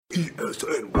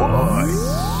ESNY.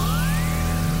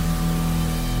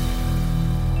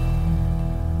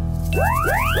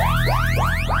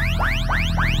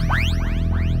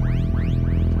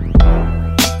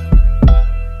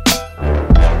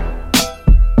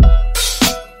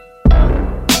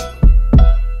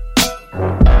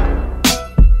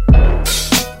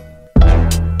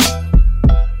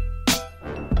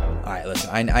 Alright, listen,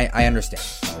 I understand.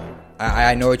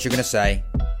 I know what you're going to say.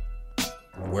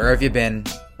 Where have you been?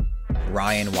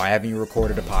 Ryan, why haven't you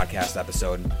recorded a podcast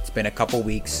episode? It's been a couple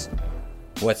weeks.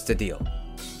 What's the deal?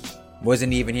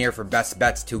 Wasn't even here for best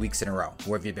bets 2 weeks in a row.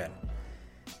 Where have you been?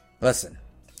 Listen,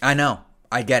 I know.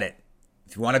 I get it.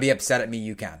 If you want to be upset at me,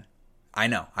 you can. I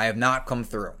know. I have not come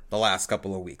through the last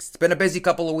couple of weeks. It's been a busy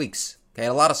couple of weeks. Okay,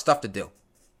 a lot of stuff to do.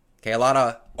 Okay, a lot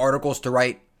of articles to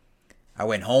write. I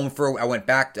went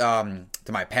back to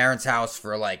my parents' house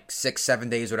for like 6-7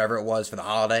 days, whatever it was, for the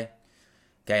holiday.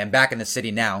 Okay, I'm back in the city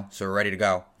now, so we're ready to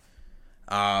go.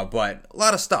 But a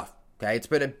lot of stuff. Okay, it's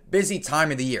been a busy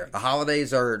time of the year. The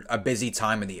holidays are a busy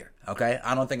time of the year. Okay,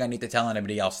 I don't think I need to tell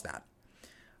anybody else that.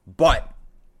 But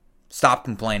stop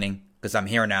complaining, because I'm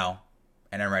here now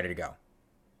and I'm ready to go.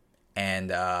 And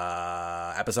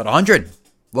episode 100.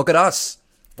 Look at us.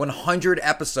 100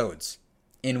 episodes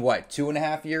in what,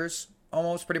 2.5 years?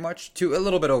 Almost, pretty much. A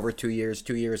little bit over 2 years.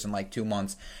 2 years and like 2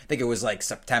 months. I think it was like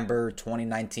September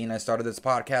 2019 I started this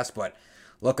podcast. But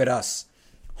look at us.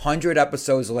 100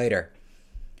 episodes later.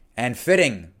 And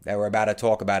fitting that we're about to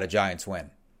talk about a Giants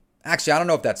win. Actually, I don't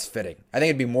know if that's fitting. I think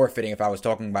it'd be more fitting if I was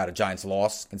talking about a Giants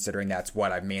loss, considering that's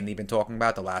what I've mainly been talking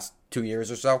about the last 2 years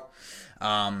or so.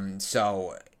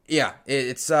 So, yeah,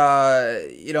 it's, but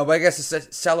I guess it's a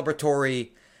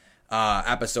celebratory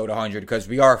episode 100 because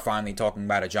we are finally talking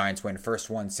about a Giants win. First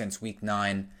one since week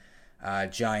 9.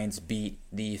 Giants beat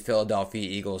the Philadelphia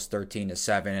Eagles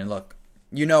 13-7. And look,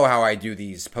 you know how I do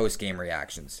these post-game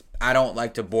reactions. I don't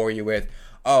like to bore you with,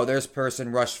 oh, this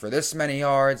person rushed for this many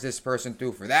yards, this person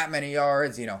threw for that many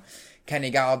yards,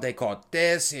 Kenny Galladay caught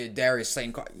this, Darius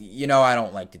Slayton caught, I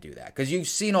don't like to do that because you've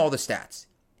seen all the stats.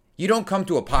 You don't come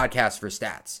to a podcast for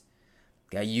stats.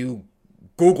 Okay, you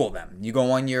Google them. You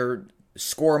go on your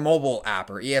Score mobile app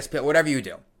or ESPN, whatever you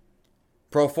do.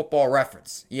 Pro Football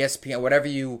Reference, ESPN,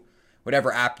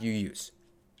 whatever app you use.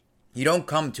 You don't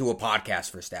come to a podcast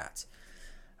for stats.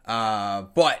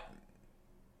 But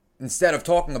instead of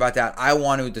talking about that, I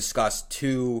want to discuss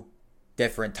 2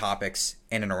 different topics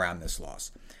in and around this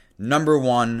loss. Number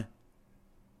 1,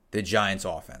 the Giants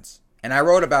offense. And I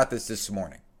wrote about this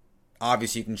morning.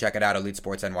 Obviously, you can check it out at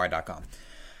EliteSportsNY.com.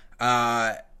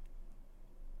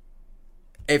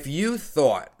 If you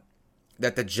thought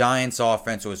that the Giants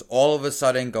offense was all of a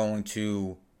sudden going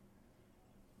to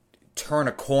turn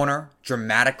a corner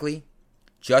dramatically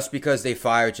just because they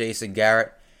fired Jason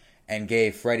Garrett and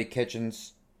gave Freddie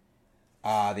Kitchens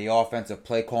the offensive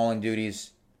play calling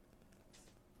duties,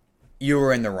 you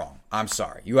were in the wrong. I'm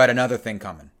sorry. You had another thing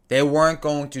coming. They weren't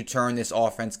going to turn this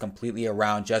offense completely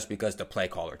around just because the play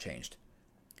caller changed.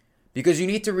 Because you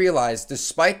need to realize,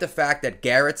 despite the fact that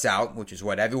Garrett's out, which is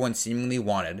what everyone seemingly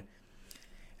wanted,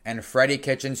 and Freddie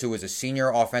Kitchens, who was a senior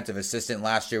offensive assistant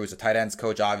last year, was a tight ends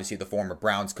coach, obviously the former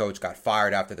Browns coach, got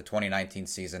fired after the 2019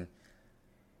 season.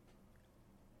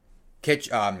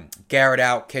 Garrett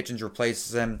out, Kitchens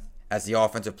replaces him as the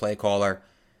offensive play caller.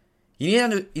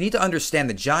 You need to understand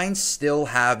the Giants still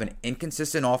have an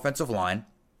inconsistent offensive line.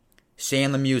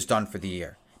 Shane Lemieux's done for the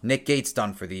year. Nick Gates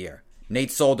done for the year.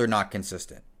 Nate Solder not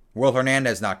consistent. Will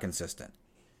Hernandez not consistent.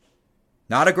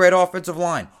 Not a great offensive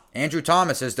line. Andrew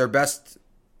Thomas is their best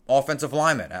offensive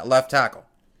lineman at left tackle.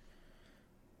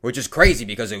 Which is crazy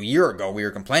because a year ago we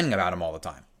were complaining about him all the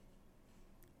time.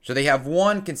 So they have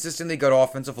one consistently good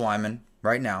offensive lineman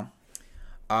right now.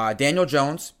 Daniel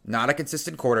Jones, not a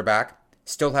consistent quarterback.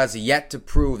 Still has yet to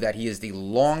prove that he is the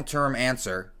long-term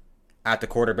answer at the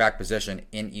quarterback position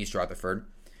in East Rutherford.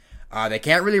 They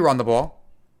can't really run the ball.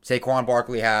 Saquon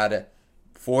Barkley had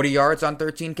 40 yards on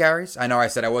 13 carries. I know I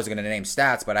said I wasn't going to name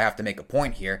stats, but I have to make a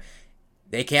point here.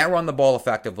 They can't run the ball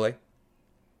effectively.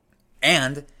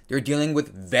 And they're dealing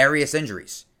with various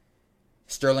injuries.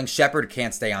 Sterling Shepard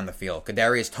can't stay on the field.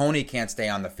 Kadarius Toney can't stay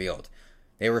on the field.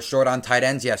 They were short on tight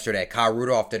ends yesterday. Kyle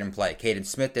Rudolph didn't play. Caden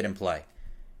Smith didn't play.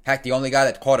 Heck, the only guy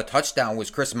that caught a touchdown was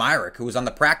Chris Myrick, who was on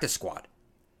the practice squad.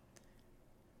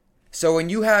 So when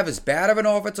you have as bad of an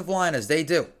offensive line as they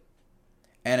do,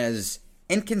 and as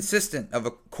inconsistent of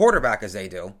a quarterback as they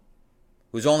do,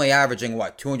 who's only averaging,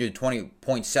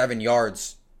 220.7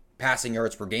 yards, passing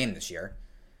yards per game this year,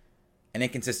 an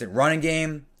inconsistent running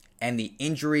game, and the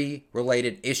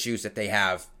injury-related issues that they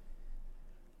have,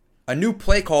 a new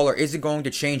play caller isn't going to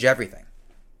change everything.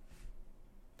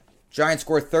 Giants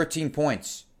scored 13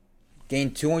 points,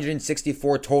 gained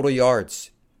 264 total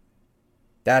yards.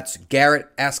 That's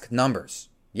Garrett-esque numbers.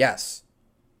 Yes.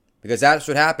 Because that's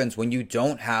what happens when you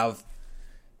don't have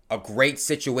a great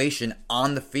situation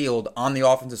on the field, on the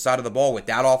offensive side of the ball, with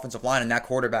that offensive line and that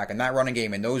quarterback and that running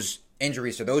game and those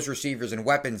injuries to those receivers and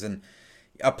weapons. And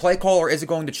a play caller isn't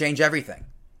going to change everything.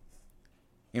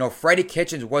 Freddie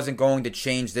Kitchens wasn't going to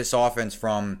change this offense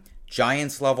from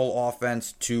Giants-level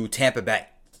offense to Tampa Bay.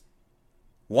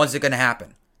 When's it going to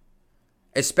happen?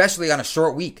 Especially on a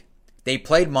short week. They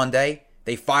played Monday.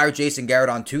 They fired Jason Garrett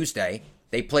on Tuesday.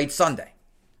 They played Sunday.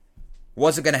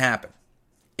 Was it going to happen?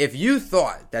 If you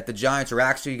thought that the Giants are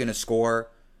actually going to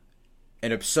score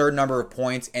an absurd number of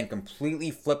points and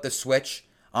completely flip the switch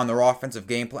on their offensive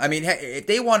game plan, I mean, if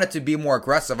they wanted to be more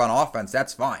aggressive on offense,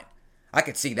 that's fine. I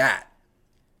could see that.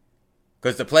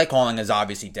 Because the play calling is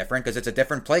obviously different because it's a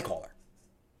different play caller.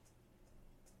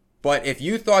 But if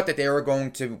you thought that they were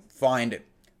going to find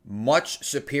much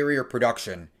superior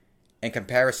production in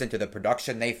comparison to the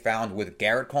production they found with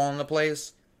Garrett calling the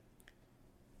plays,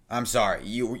 I'm sorry,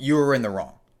 you were in the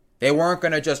wrong. They weren't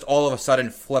going to just all of a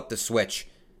sudden flip the switch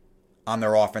on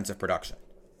their offensive production.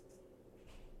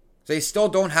 They still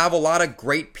don't have a lot of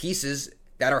great pieces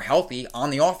that are healthy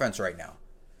on the offense right now.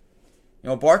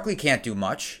 Barkley can't do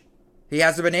much. He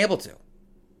hasn't been able to.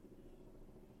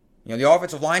 The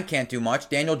offensive line can't do much.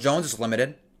 Daniel Jones is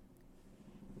limited.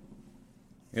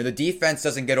 The defense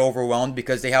doesn't get overwhelmed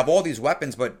because they have all these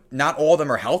weapons, but not all of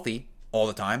them are healthy all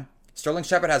the time. Sterling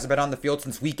Shepard hasn't been on the field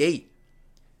since week 8.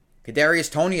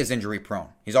 Kadarius Toney is injury prone.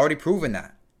 He's already proven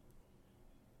that.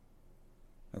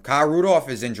 Kyle Rudolph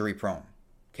is injury prone.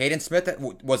 Caden Smith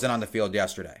wasn't on the field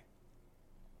yesterday.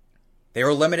 They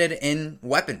were limited in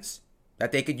weapons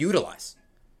that they could utilize.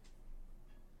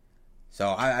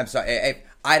 So I'm sorry.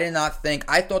 I did not think.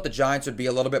 I thought the Giants would be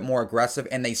a little bit more aggressive,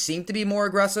 and they seem to be more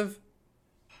aggressive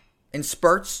in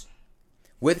spurts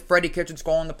with Freddie Kitchens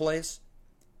calling the plays.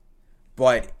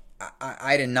 But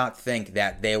I did not think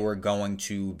that they were going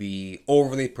to be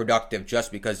overly productive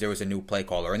just because there was a new play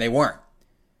caller, and they weren't.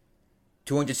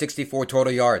 264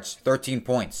 total yards, 13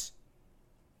 points.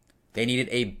 They needed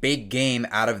a big game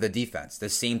out of the defense.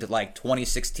 This seemed like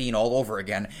 2016 all over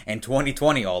again and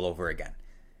 2020 all over again.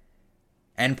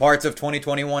 And parts of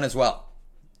 2021 as well,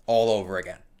 all over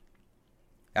again.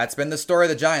 That's been the story of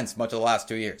the Giants much of the last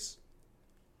 2 years.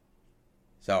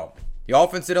 So, the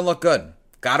offense didn't look good.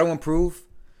 Got to improve.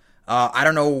 I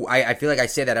don't know. I feel like I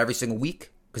say that every single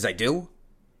week, because I do.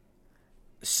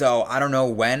 So, I don't know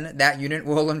when that unit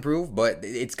will improve, but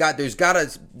there's got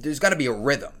to be a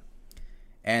rhythm.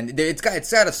 And it's got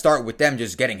to start with them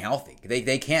just getting healthy.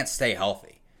 They can't stay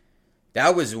healthy.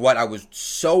 That was what I was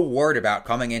so worried about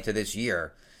coming into this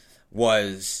year,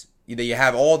 was you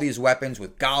have all these weapons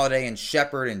with Golladay and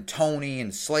Shepard and Toney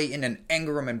and Slayton and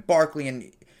Ingram and Barkley,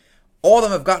 and all of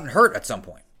them have gotten hurt at some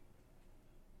point.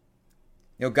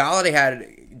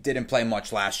 Golladay didn't play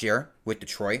much last year with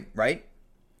Detroit, right?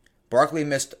 Barkley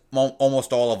missed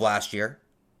almost all of last year.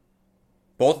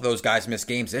 Both of those guys missed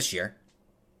games this year.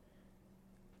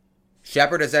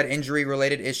 Shepard has had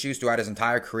injury-related issues throughout his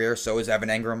entire career, so is Evan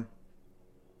Ingram.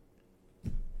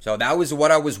 So that was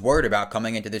what I was worried about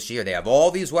coming into this year. They have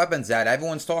all these weapons that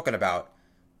everyone's talking about,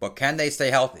 but can they stay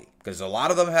healthy? Because a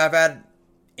lot of them have had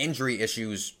injury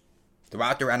issues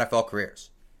throughout their NFL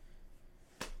careers.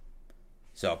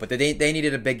 So, but they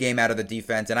needed a big game out of the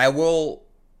defense, and I will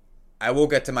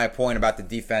get to my point about the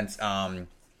defense. But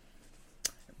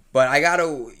I got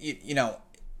to,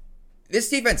 this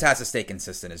defense has to stay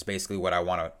consistent is basically what I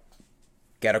want to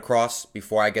get across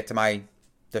before I get to my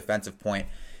defensive point.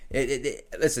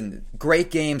 Listen,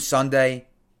 great game Sunday,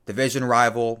 division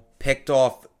rival, picked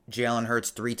off Jalen Hurts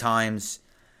 3 times.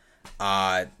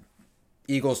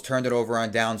 Eagles turned it over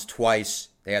on downs twice.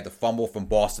 They had the fumble from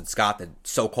Boston Scott, the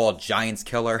so-called Giants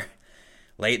killer,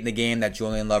 late in the game that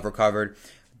Julian Love recovered.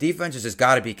 Defense has just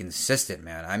got to be consistent,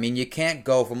 man. I mean, you can't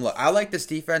go from. Look, I like this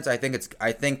defense. I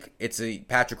think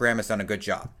Patrick Graham has done a good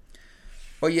job.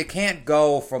 But you can't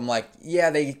go from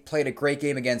they played a great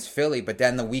game against Philly, but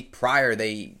then the week prior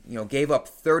they, gave up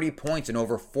 30 points and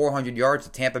over 400 yards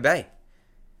to Tampa Bay.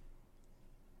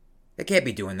 They can't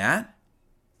be doing that.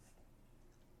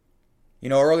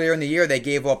 Earlier in the year they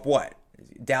gave up what?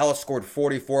 Dallas scored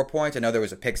 44 points. I know there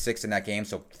was a pick 6 in that game,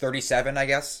 so 37, I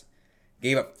guess.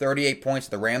 Gave up 38 points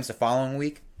to the Rams the following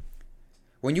week.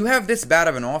 When you have this bad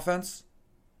of an offense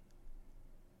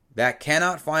that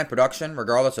cannot find production,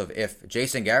 regardless of if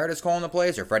Jason Garrett is calling the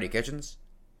plays or Freddie Kitchens,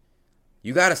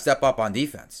 you got to step up on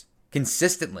defense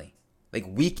consistently,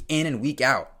 week in and week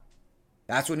out.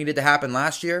 That's what needed to happen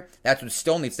last year. That's what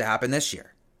still needs to happen this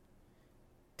year.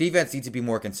 Defense needs to be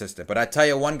more consistent. But I tell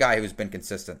you one guy who's been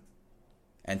consistent.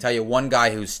 And tell you one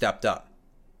guy who's stepped up.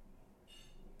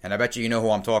 And I bet you know who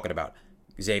I'm talking about.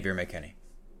 Xavier McKinney.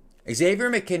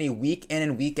 Xavier McKinney, week in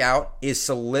and week out, is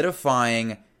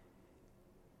solidifying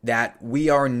that we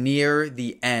are near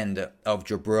the end of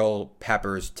Jabril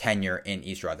Peppers' tenure in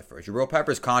East Rutherford. Jabril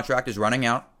Peppers' contract is running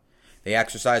out. They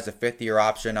exercised a fifth-year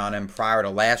option on him prior to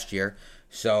last year.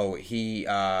 So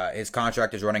his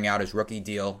contract is running out, his rookie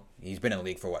deal. He's been in the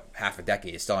league for, half a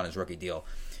decade. He's still on his rookie deal.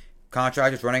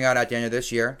 Contract is running out at the end of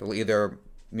this year. They'll either,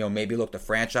 maybe look to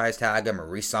franchise tag him or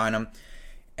re-sign him.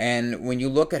 And when you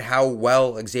look at how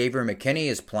well Xavier McKinney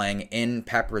is playing in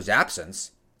Pepper's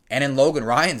absence, and in Logan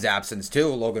Ryan's absence too,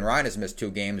 Logan Ryan has missed 2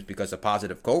 games because of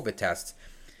positive COVID tests,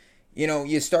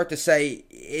 you start to say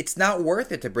it's not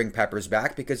worth it to bring Peppers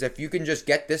back, because if you can just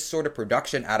get this sort of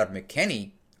production out of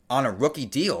McKinney on a rookie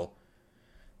deal,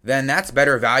 then that's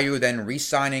better value than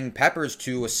re-signing Peppers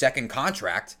to a second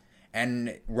contract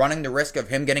and running the risk of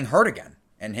him getting hurt again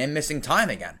and him missing time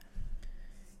again.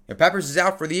 Peppers is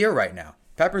out for the year right now.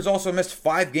 Peppers also missed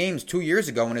 5 games 2 years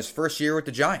ago in his first year with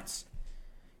the Giants.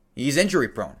 He's injury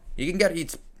prone. He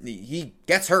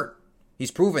gets hurt.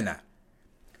 He's proven that.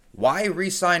 Why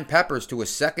re-sign Peppers to a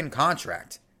second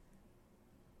contract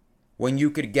when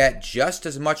you could get just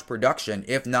as much production,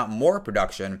 if not more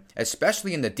production,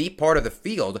 especially in the deep part of the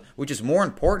field, which is more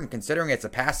important considering it's a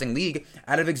passing league,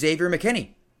 out of Xavier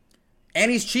McKinney?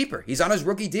 And he's cheaper. He's on his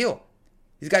rookie deal.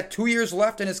 He's got 2 years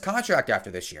left in his contract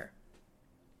after this year.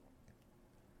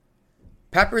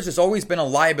 Peppers has always been a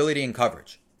liability in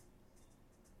coverage.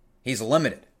 He's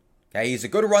limited. Okay, he's a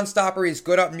good run stopper. He's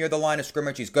good up near the line of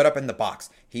scrimmage. He's good up in the box.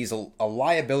 He's a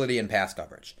liability in pass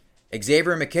coverage.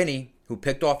 Xavier McKinney, who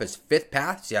picked off his 5th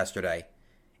pass yesterday,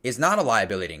 is not a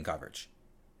liability in coverage,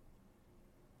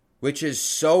 which is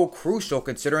so crucial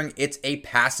considering it's a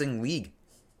passing league.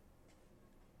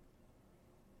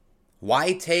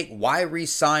 Why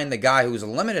re-sign the guy who's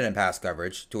limited in pass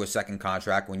coverage to a second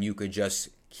contract when you could just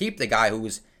keep the guy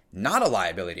who's not a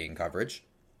liability in coverage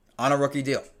on a rookie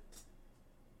deal?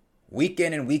 Week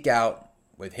in and week out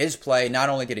with his play, not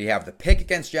only did he have the pick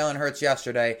against Jalen Hurts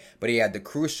yesterday, but he had the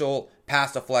crucial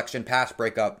pass deflection, pass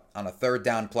breakup on a 3rd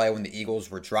down play when the Eagles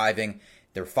were driving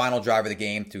their final drive of the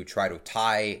game to try to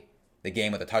tie the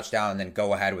game with a touchdown and then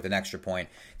go ahead with an extra point.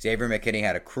 Xavier McKinney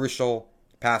had a crucial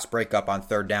pass breakup on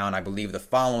 3rd down. I believe the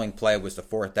following play was the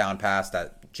 4th down pass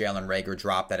that Jalen Reagor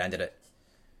dropped that ended it.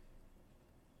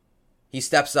 He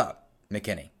steps up,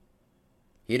 McKinney.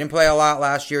 He didn't play a lot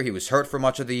last year. He was hurt for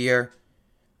much of the year.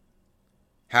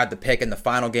 Had the pick in the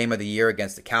final game of the year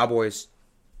against the Cowboys.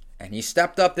 And he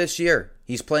stepped up this year.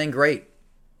 He's playing great.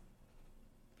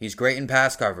 He's great in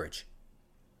pass coverage.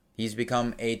 He's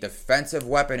become a defensive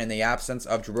weapon in the absence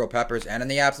of Jabril Peppers and in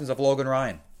the absence of Logan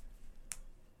Ryan.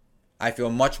 I feel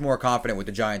much more confident with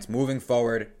the Giants moving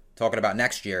forward, talking about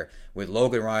next year, with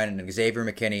Logan Ryan and Xavier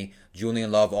McKinney, Julian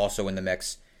Love also in the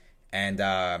mix. And,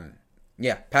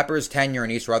 Peppers' tenure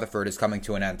in East Rutherford is coming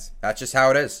to an end. That's just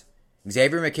how it is.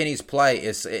 Xavier McKinney's play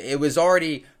it was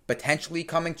already potentially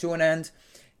coming to an end.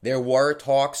 There were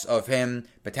talks of him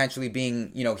potentially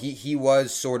being, he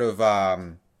was sort of,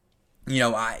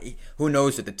 who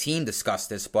knows if the team discussed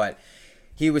this, but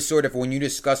he was sort of, when you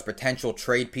discuss potential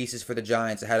trade pieces for the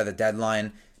Giants ahead of the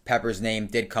deadline, Peppers' name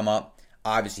did come up.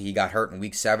 Obviously, he got hurt in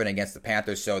Week 7 against the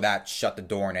Panthers, so that shut the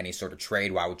door on any sort of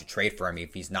trade. Why would you trade for him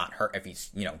if he's not hurt, if he's,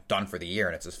 done for the year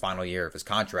and it's his final year of his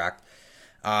contract?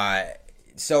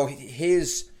 So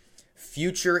his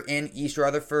future in East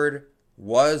Rutherford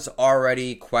was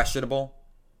already questionable.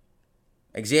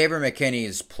 Xavier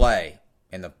McKinney's play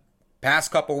in the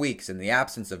past couple weeks in the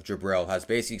absence of Jabril has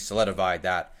basically solidified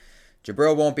that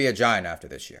Jabril won't be a Giant after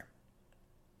this year.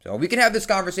 So we can have this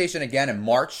conversation again in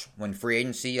March when free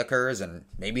agency occurs and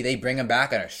maybe they bring him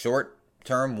back on a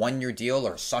short-term 1-year deal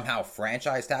or somehow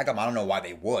franchise tag him. I don't know why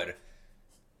they would.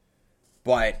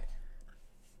 But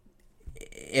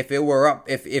if it were up,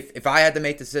 if I had to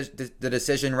make the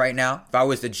decision right now, if I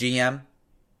was the GM,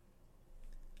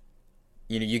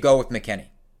 you go with McKinney.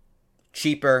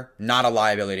 Cheaper, not a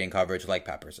liability in coverage like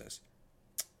Peppers is.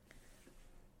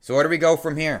 So where do we go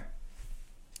from here?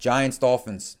 Giants,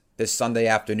 Dolphins. This Sunday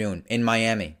afternoon in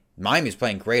Miami. Miami's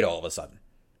playing great all of a sudden.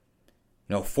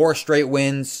 4 straight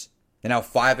wins. They're now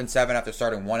 5-7 after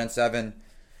starting 1-7.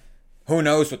 Who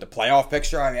knows with the playoff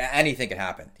picture? I mean, anything can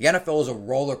happen. The NFL is a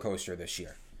roller coaster this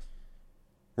year.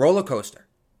 Roller coaster.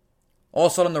 All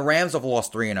of a sudden, the Rams have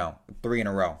lost 3 in a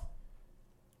row.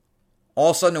 All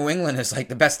of a sudden, New England is like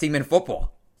the best team in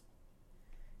football.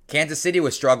 Kansas City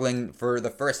was struggling for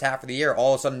the first half of the year.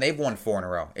 All of a sudden, they've won 4 in a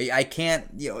row. I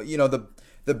can't,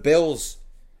 the Bills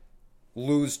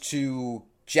lose to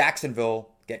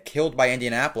Jacksonville, get killed by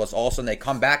Indianapolis. All of a sudden they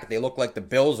come back. They look like the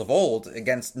Bills of old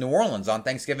against New Orleans on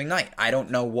Thanksgiving night. I don't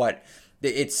know what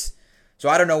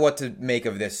to make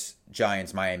of this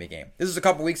Giants-Miami game. This is a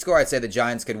couple weeks ago. I'd say the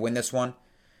Giants could win this one.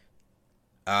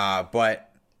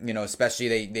 But,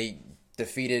 especially they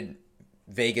defeated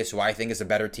Vegas, who I think is a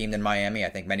better team than Miami. I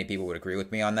think many people would agree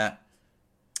with me on that.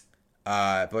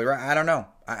 But I don't know.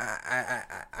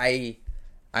 I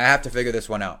have to figure this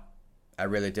one out. I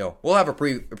really do. We'll have a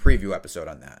preview episode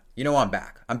on that. I'm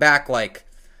back. I'm back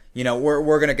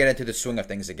we're going to get into the swing of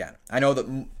things again. I know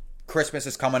that Christmas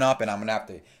is coming up and I'm going to have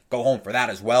to go home for that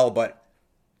as well. But,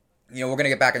 we're going to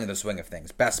get back into the swing of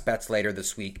things. Best bets later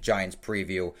this week. Giants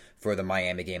preview for the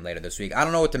Miami game later this week. I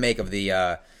don't know what to make of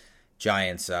the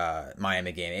Giants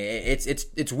Miami game.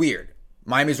 It's weird.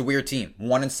 Miami's a weird team.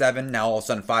 1-7, now all of a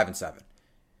sudden 5-7.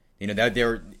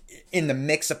 They're in the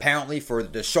mix apparently for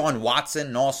Deshaun Watson,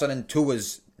 and all of a sudden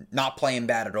Tua's not playing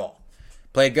bad at all.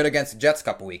 Played good against the Jets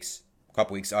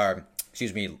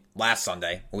last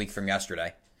Sunday, a week from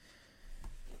yesterday.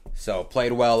 So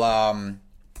played well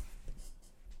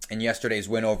in yesterday's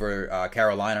win over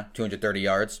Carolina, 230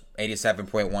 yards,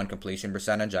 87.1 completion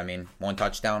percentage. One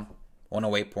touchdown,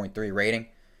 108.3 rating.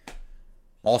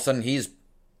 All of a sudden he's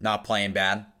not playing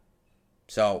bad.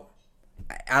 So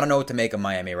I don't know what to make of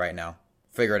Miami right now.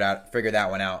 Figure that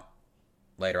one out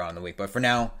later on in the week. But for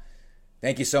now,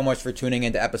 thank you so much for tuning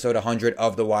in to episode 100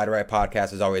 of the Wide Right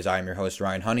Podcast. As always, I am your host,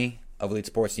 Ryan Honey of Elite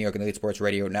Sports New York and Elite Sports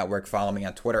Radio Network. Follow me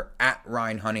on Twitter at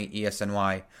Ryan Honey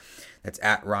ESNY. That's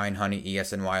at Ryan Honey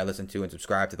ESNY. Listen to and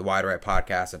subscribe to the Wide Right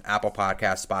Podcast on Apple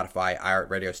Podcasts, Spotify,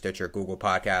 iHeartRadio, Stitcher, Google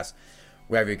Podcasts,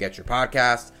 wherever you get your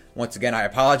podcasts. Once again, I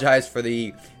apologize for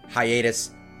the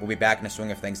hiatus. We'll be back in the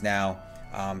swing of things now.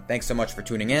 Thanks so much for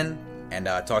tuning in, and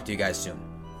talk to you guys soon.